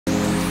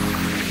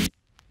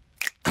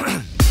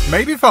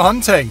Maybe for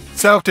hunting,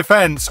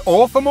 self-defense,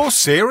 or for more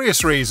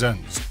serious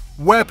reasons.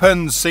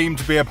 Weapons seem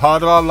to be a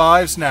part of our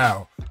lives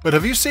now, but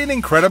have you seen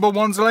incredible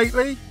ones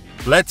lately?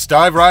 Let's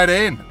dive right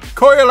in.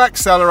 Coil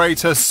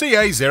Accelerator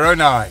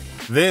CA09.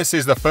 This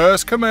is the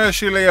first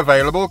commercially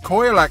available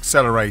coil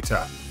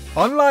accelerator.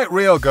 Unlike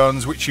real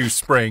guns which use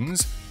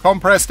springs,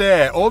 compressed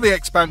air, or the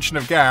expansion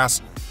of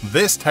gas,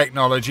 this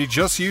technology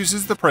just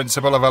uses the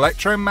principle of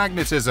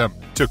electromagnetism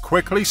to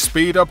quickly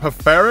speed up a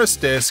ferrous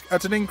disc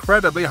at an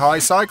incredibly high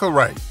cycle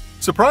rate.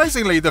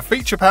 Surprisingly, the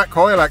feature-packed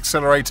Coil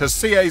Accelerator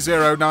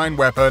CA09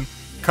 weapon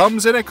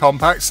comes in a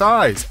compact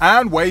size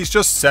and weighs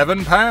just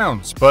 7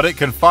 pounds, but it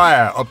can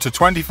fire up to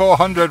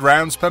 2,400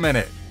 rounds per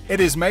minute. It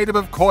is made up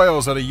of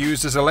coils that are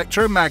used as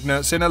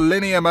electromagnets in a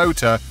linear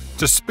motor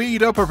to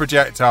speed up a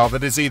projectile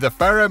that is either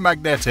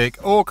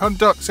ferromagnetic or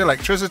conducts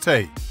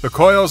electricity. The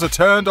coils are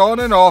turned on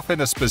and off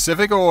in a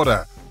specific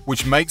order,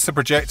 which makes the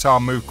projectile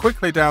move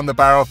quickly down the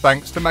barrel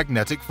thanks to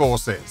magnetic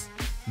forces.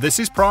 This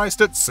is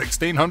priced at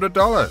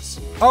 $1,600.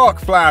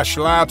 ARCFLASH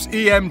Labs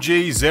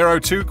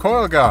EMG-02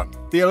 Coil Gun.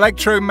 The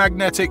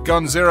Electromagnetic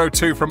Gun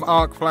 02 from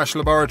ARCFLASH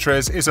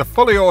Laboratories is a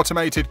fully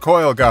automated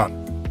coil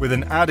gun with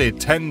an added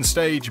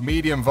 10-stage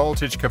medium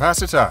voltage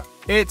capacitor.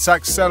 Its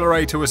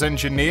accelerator was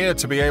engineered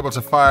to be able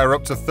to fire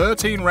up to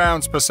 13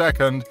 rounds per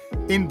second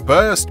in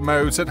burst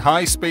modes at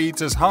high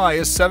speeds as high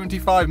as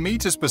 75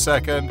 meters per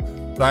second,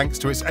 thanks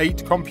to its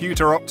 8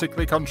 computer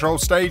optically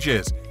controlled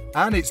stages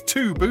and its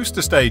 2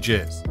 booster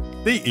stages.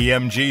 The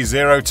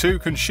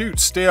EMG-02 can shoot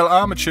steel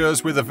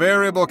armatures with a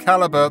variable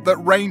caliber that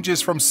ranges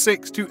from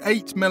 6 to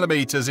 8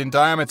 mm in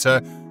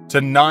diameter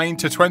to 9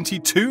 to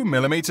 22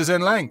 mm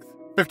in length.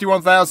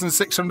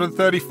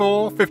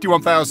 51,634,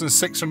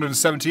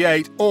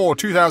 51,678, or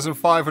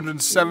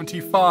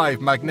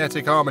 2,575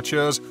 magnetic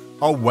armatures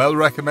are well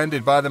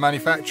recommended by the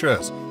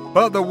manufacturers,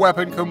 but the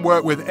weapon can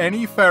work with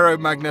any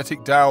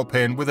ferromagnetic dowel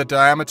pin with a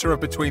diameter of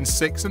between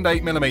 6 and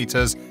 8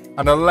 mm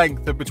and a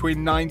length of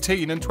between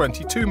 19 and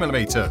 22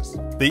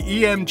 mm. The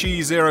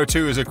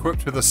EMG-02 is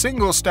equipped with a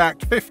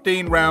single-stacked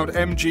 15-round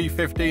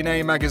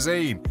MG15A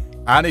magazine,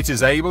 and it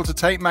is able to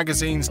take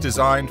magazines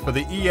designed for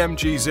the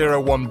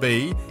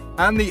EMG-01B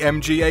and the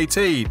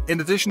MG18,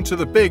 in addition to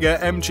the bigger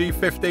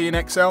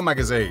MG15XL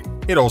magazine.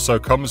 It also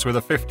comes with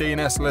a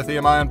 15S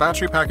lithium-ion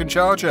battery pack and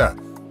charger.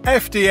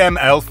 FDM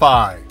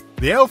L5.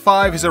 The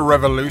L5 is a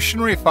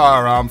revolutionary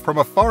firearm from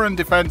a foreign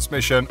defense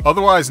mission,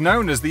 otherwise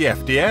known as the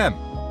FDM.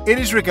 It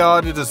is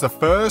regarded as the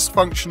first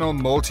functional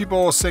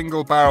multi-bore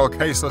single-barrel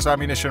caseless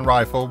ammunition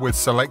rifle with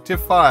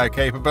selective fire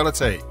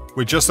capability.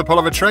 With just the pull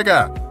of a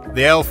trigger,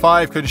 the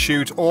L5 can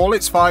shoot all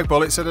its 5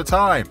 bullets at a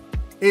time.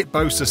 It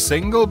boasts a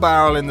single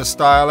barrel in the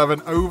style of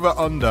an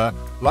over-under,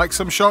 like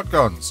some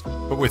shotguns,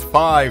 but with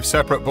 5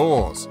 separate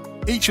bores.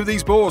 Each of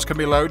these bores can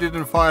be loaded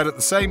and fired at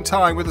the same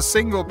time with a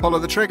single pull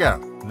of the trigger.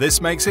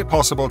 This makes it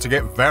possible to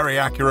get very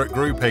accurate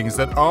groupings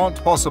that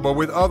aren't possible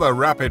with other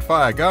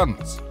rapid-fire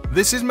guns.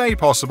 This is made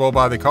possible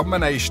by the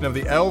combination of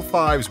the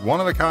L5's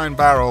one-of-a-kind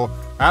barrel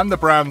and the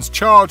brand's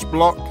charge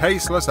block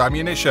caseless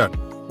ammunition,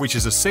 which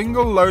is a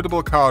single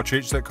loadable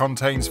cartridge that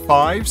contains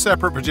 5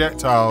 separate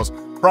projectiles,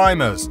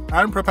 primers,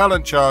 and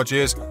propellant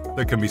charges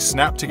that can be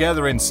snapped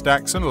together in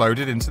stacks and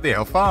loaded into the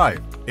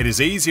L5. It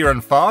is easier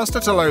and faster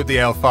to load the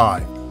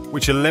L5,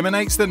 which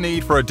eliminates the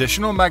need for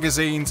additional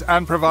magazines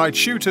and provides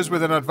shooters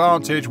with an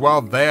advantage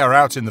while they are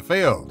out in the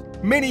field.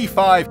 Mini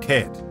 5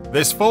 Kit.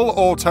 This full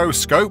auto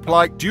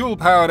scope-like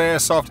dual-powered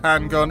airsoft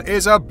handgun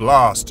is a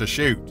blast to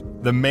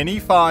shoot. The Mini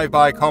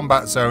 5x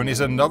Combat Zone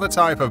is another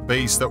type of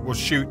beast that will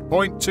shoot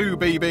 .2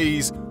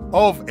 BBs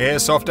of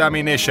airsoft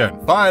ammunition,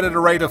 fired at a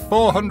rate of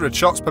 400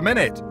 shots per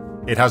minute.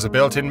 It has a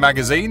built-in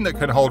magazine that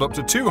can hold up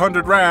to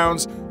 200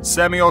 rounds,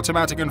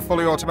 semi-automatic and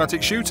fully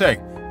automatic shooting,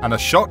 and a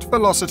shot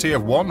velocity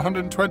of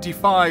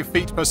 125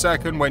 feet per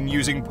second when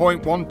using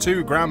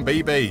 .12 gram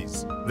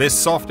BBs. This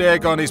soft air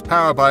gun is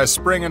powered by a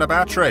spring and a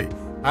battery,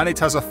 and it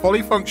has a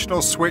fully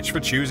functional switch for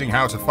choosing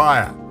how to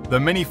fire. The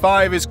Mini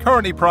 5 is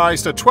currently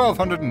priced at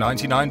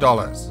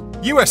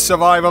 $1,299. US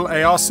Survival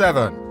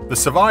AR7. The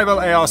Survival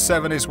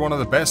AR7 is one of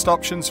the best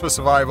options for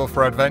survival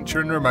for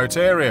adventure in remote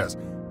areas,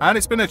 and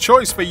it's been a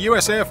choice for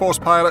US Air Force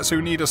pilots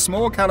who need a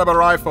small caliber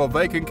rifle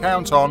they can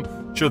count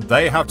on should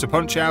they have to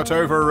punch out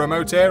over a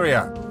remote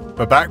area.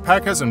 For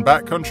backpackers and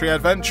backcountry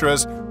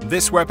adventurers,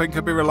 this weapon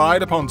can be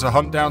relied upon to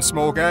hunt down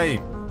small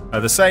game.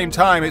 At the same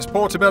time, its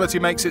portability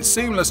makes it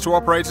seamless to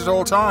operate at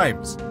all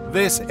times.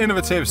 This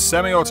innovative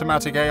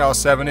semi-automatic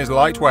AR7 is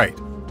lightweight,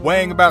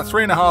 weighing about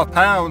 3.5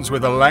 pounds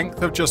with a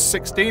length of just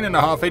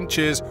 16.5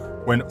 inches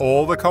when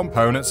all the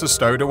components are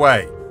stowed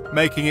away,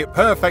 making it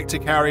perfect to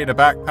carry in a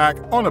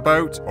backpack, on a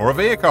boat, or a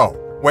vehicle.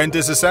 When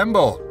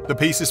disassembled, the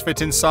pieces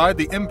fit inside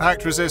the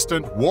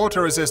impact-resistant,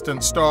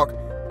 water-resistant stock,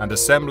 and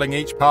assembling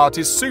each part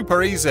is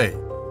super easy.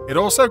 It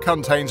also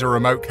contains a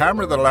remote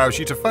camera that allows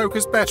you to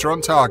focus better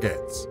on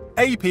targets.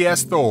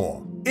 APS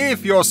Thor.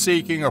 If you're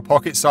seeking a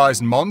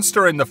pocket-sized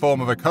monster in the form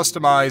of a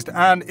customized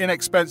and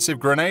inexpensive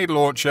grenade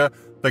launcher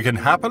that can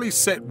happily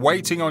sit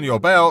waiting on your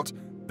belt,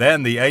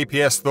 then the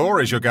APS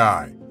Thor is your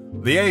guy.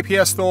 The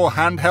APS Thor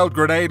handheld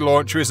grenade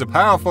launcher is a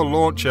powerful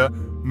launcher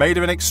made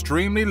of an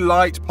extremely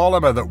light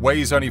polymer that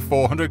weighs only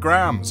 400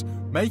 grams,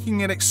 making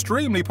it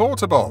extremely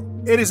portable.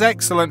 It is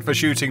excellent for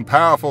shooting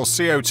powerful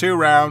CO2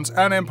 rounds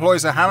and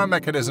employs a hammer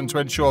mechanism to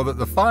ensure that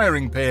the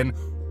firing pin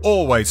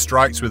always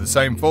strikes with the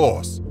same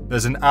force.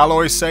 There's an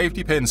alloy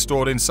safety pin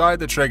stored inside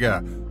the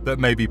trigger that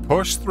may be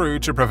pushed through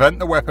to prevent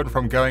the weapon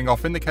from going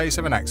off in the case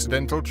of an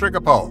accidental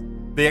trigger pull.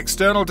 The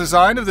external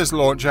design of this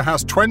launcher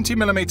has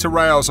 20mm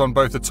rails on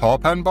both the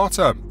top and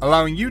bottom,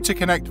 allowing you to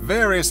connect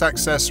various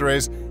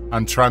accessories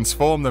and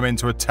transform them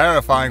into a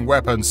terrifying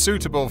weapon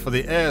suitable for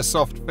the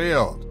airsoft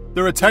field.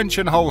 The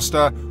retention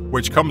holster,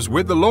 which comes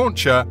with the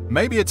launcher,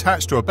 may be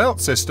attached to a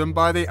belt system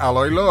by the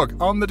alloy lug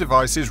on the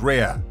device's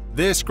rear.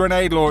 This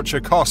grenade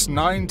launcher costs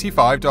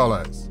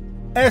 $95.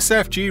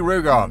 SFG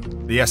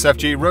Rogan. The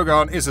SFG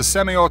Rogan is a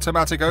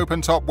semi-automatic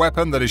open-top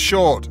weapon that is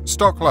short,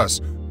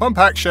 stockless, pump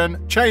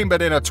action,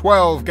 chambered in a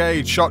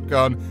 12-gauge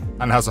shotgun,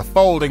 and has a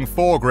folding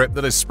foregrip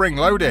that is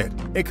spring-loaded.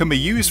 It can be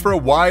used for a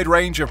wide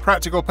range of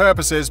practical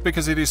purposes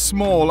because it is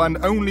small and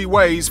only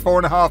weighs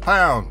 4.5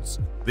 pounds.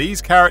 These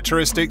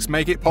characteristics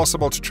make it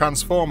possible to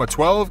transform a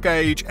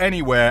 12-gauge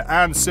anywhere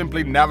and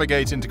simply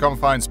navigate into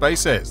confined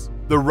spaces.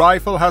 The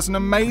rifle has an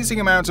amazing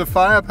amount of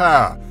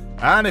firepower,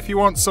 and if you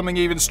want something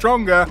even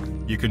stronger,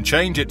 you can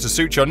change it to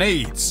suit your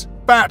needs.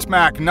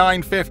 FatMac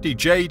 950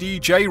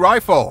 JDJ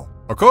Rifle.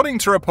 According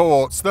to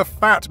reports, the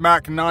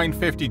FatMac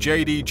 950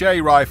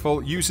 JDJ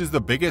rifle uses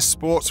the biggest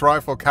sports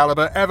rifle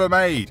caliber ever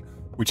made,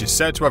 which is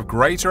said to have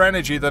greater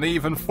energy than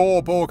even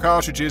 4-bore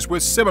cartridges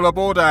with similar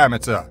bore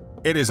diameter.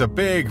 It is a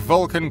big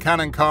Vulcan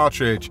cannon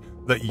cartridge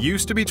that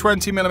used to be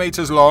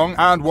 20mm long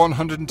and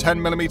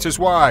 110mm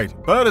wide,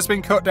 but has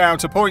been cut down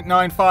to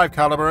 .95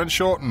 caliber and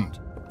shortened.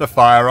 The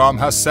firearm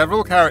has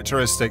several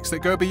characteristics that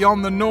go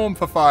beyond the norm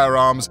for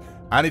firearms,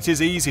 and it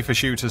is easy for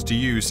shooters to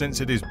use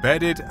since it is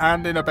bedded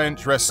and in a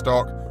bench rest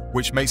stock,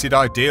 which makes it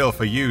ideal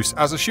for use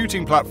as a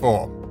shooting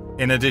platform.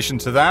 In addition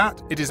to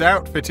that, it is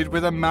outfitted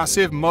with a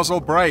massive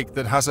muzzle brake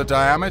that has a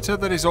diameter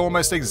that is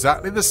almost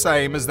exactly the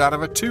same as that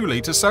of a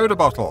 2-litre soda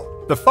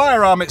bottle. The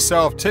firearm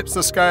itself tips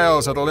the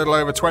scales at a little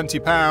over 20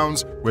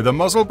 pounds, with a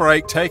muzzle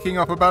brake taking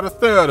up about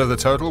 1/3 of the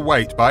total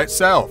weight by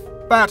itself.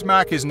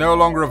 FatMac is no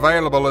longer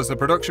available as the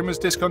production was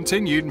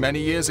discontinued many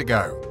years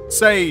ago.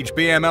 Sage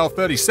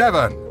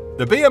BML-37.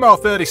 The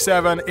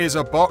BML-37 is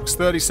a box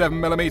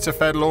 37mm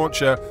fed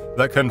launcher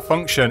that can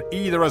function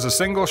either as a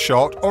single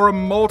shot or a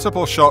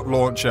multiple shot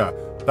launcher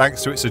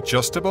thanks to its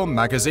adjustable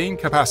magazine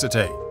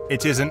capacity.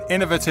 It is an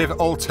innovative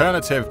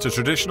alternative to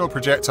traditional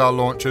projectile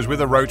launchers with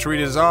a rotary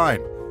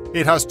design.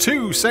 It has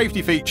 2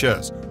 safety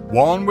features,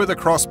 one with a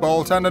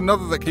crossbolt and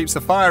another that keeps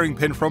the firing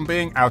pin from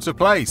being out of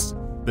place.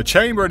 The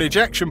chamber and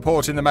ejection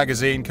port in the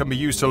magazine can be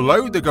used to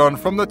load the gun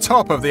from the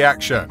top of the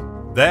action.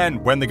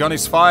 Then, when the gun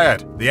is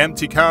fired, the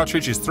empty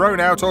cartridge is thrown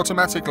out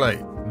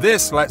automatically.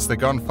 This lets the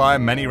gun fire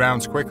many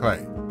rounds quickly.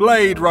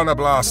 Blade Runner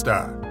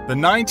Blaster. The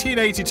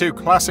 1982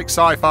 classic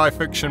sci-fi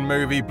fiction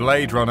movie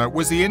Blade Runner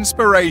was the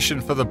inspiration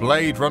for the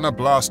Blade Runner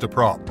blaster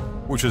prop,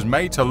 which was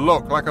made to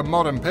look like a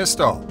modern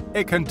pistol.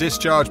 It can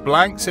discharge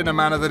blanks in a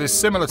manner that is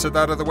similar to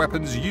that of the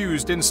weapons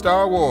used in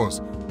Star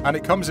Wars, and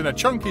it comes in a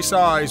chunky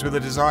size with a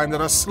design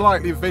that has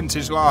slightly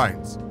vintage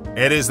lines.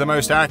 It is the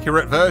most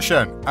accurate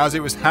version, as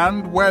it was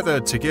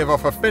hand-weathered to give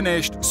off a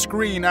finished,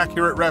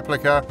 screen-accurate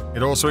replica.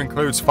 It also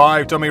includes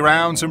 5 dummy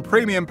rounds and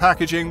premium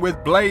packaging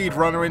with Blade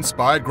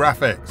Runner-inspired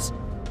graphics.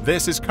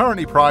 This is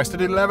currently priced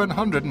at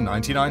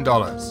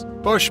 $1,199.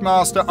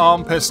 Bushmaster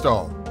Arm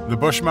Pistol. The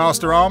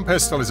Bushmaster Arm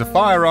Pistol is a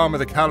firearm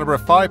with a caliber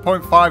of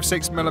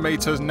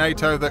 5.56mm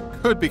NATO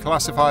that could be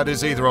classified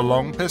as either a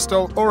long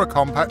pistol or a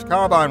compact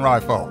carbine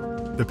rifle.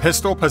 The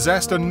pistol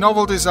possessed a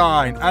novel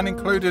design and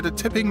included a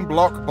tipping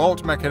block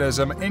bolt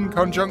mechanism in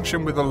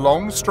conjunction with a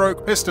long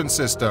stroke piston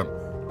system,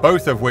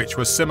 both of which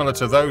were similar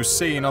to those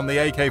seen on the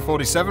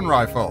AK-47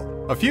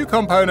 rifle. A few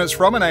components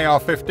from an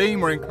AR-15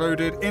 were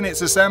included in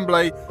its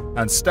assembly,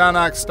 and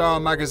Stanag-style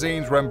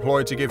magazines were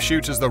employed to give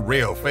shooters the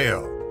real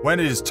feel. When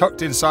it is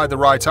tucked inside the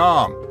right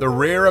arm, the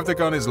rear of the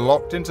gun is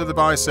locked into the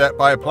bicep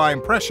by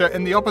applying pressure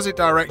in the opposite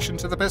direction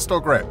to the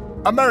pistol grip.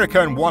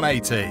 American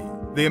 180.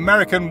 The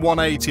American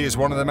 180 is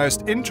one of the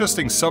most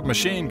interesting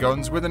submachine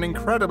guns with an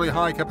incredibly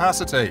high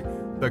capacity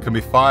that can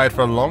be fired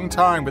for a long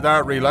time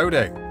without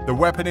reloading. The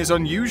weapon is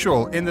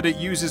unusual in that it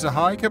uses a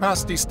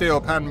high-capacity steel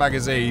pan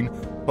magazine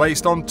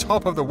placed on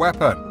top of the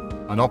weapon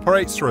and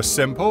operates through a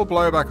simple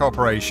blowback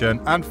operation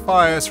and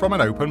fires from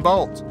an open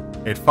bolt.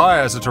 It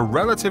fires at a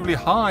relatively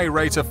high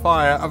rate of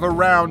fire of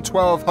around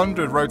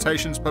 1200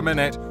 rotations per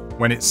minute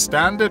when its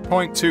standard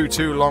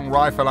 .22 long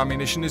rifle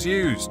ammunition is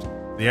used.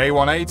 The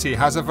A180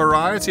 has a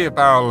variety of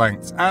barrel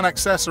lengths and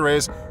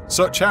accessories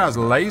such as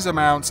laser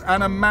mounts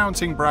and a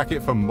mounting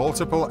bracket for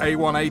multiple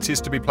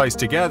A180s to be placed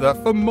together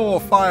for more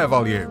fire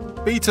volume.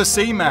 Beta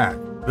C Mag.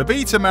 The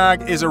Beta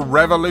Mag is a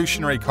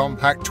revolutionary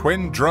compact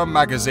twin drum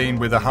magazine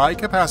with a high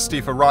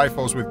capacity for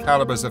rifles with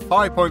calibers of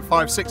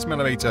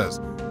 5.56mm,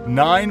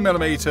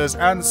 9mm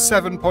and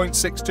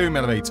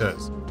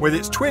 7.62mm. With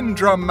its twin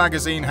drum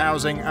magazine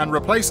housing and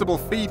replaceable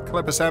feed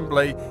clip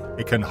assembly,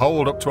 it can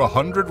hold up to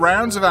 100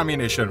 rounds of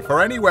ammunition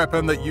for any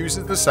weapon that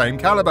uses the same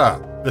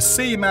caliber. The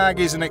C-Mag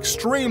is an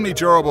extremely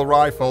durable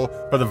rifle,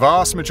 but the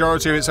vast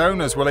majority of its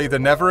owners will either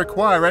never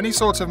require any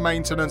sort of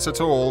maintenance at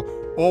all,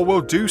 or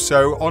will do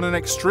so on an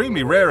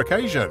extremely rare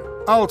occasion.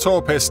 Alto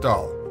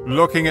Pistol.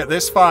 Looking at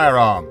this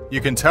firearm,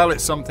 you can tell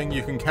it's something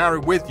you can carry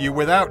with you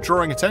without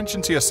drawing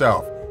attention to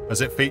yourself,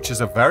 as it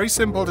features a very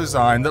simple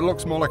design that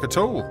looks more like a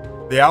tool.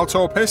 The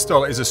Alto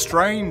Pistol is a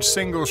strange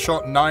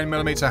single-shot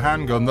 9mm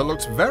handgun that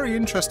looks very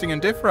interesting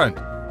and different.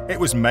 It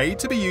was made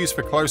to be used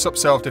for close-up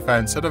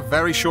self-defense at a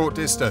very short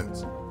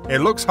distance. It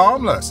looks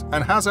harmless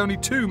and has only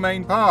two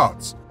main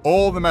parts.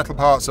 All the metal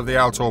parts of the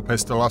Alto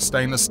Pistol are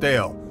stainless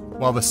steel,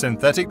 while the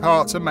synthetic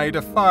parts are made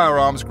of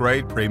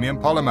firearms-grade premium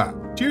polymer.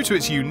 Due to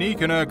its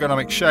unique and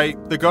ergonomic shape,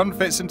 the gun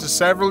fits into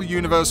several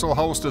universal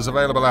holsters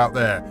available out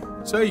there,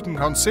 so you can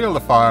conceal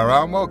the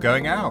firearm while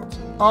going out.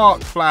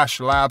 ARCFLASH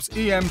Labs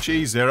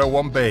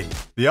EMG-01B.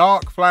 The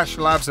ARCFLASH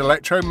Labs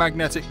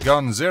Electromagnetic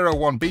Gun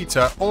 01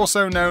 Beta,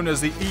 also known as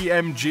the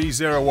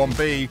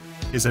EMG-01B,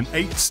 is an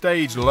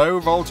 8-stage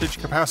low-voltage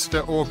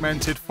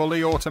capacitor-augmented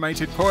fully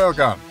automated coil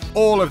gun.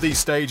 All of these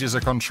stages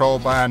are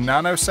controlled by a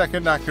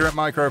nanosecond accurate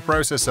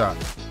microprocessor,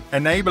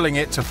 enabling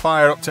it to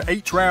fire up to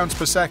 8 rounds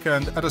per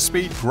second at a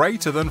speed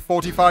greater than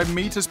 45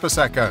 meters per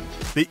second.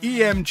 The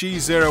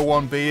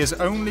EMG-01B is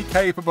only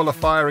capable of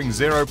firing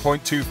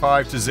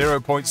 0.25 to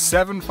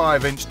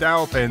 0.75 inch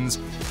dowel pins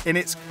in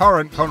its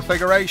current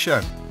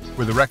configuration,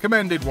 with the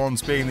recommended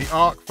ones being the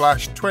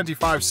ARCFLASH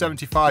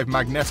 2575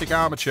 magnetic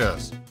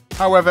armatures.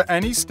 However,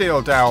 any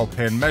steel dowel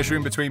pin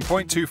measuring between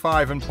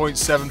 0.25 and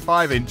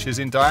 0.75 inches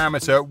in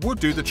diameter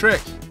would do the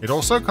trick. It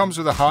also comes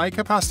with a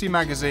high-capacity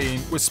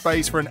magazine with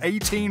space for an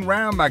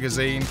 18-round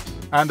magazine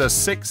and a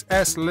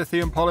 6S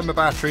lithium polymer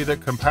battery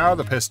that can power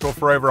the pistol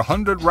for over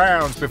 100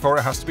 rounds before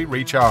it has to be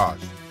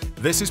recharged.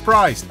 This is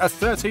priced at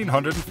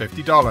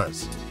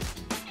 $1,350.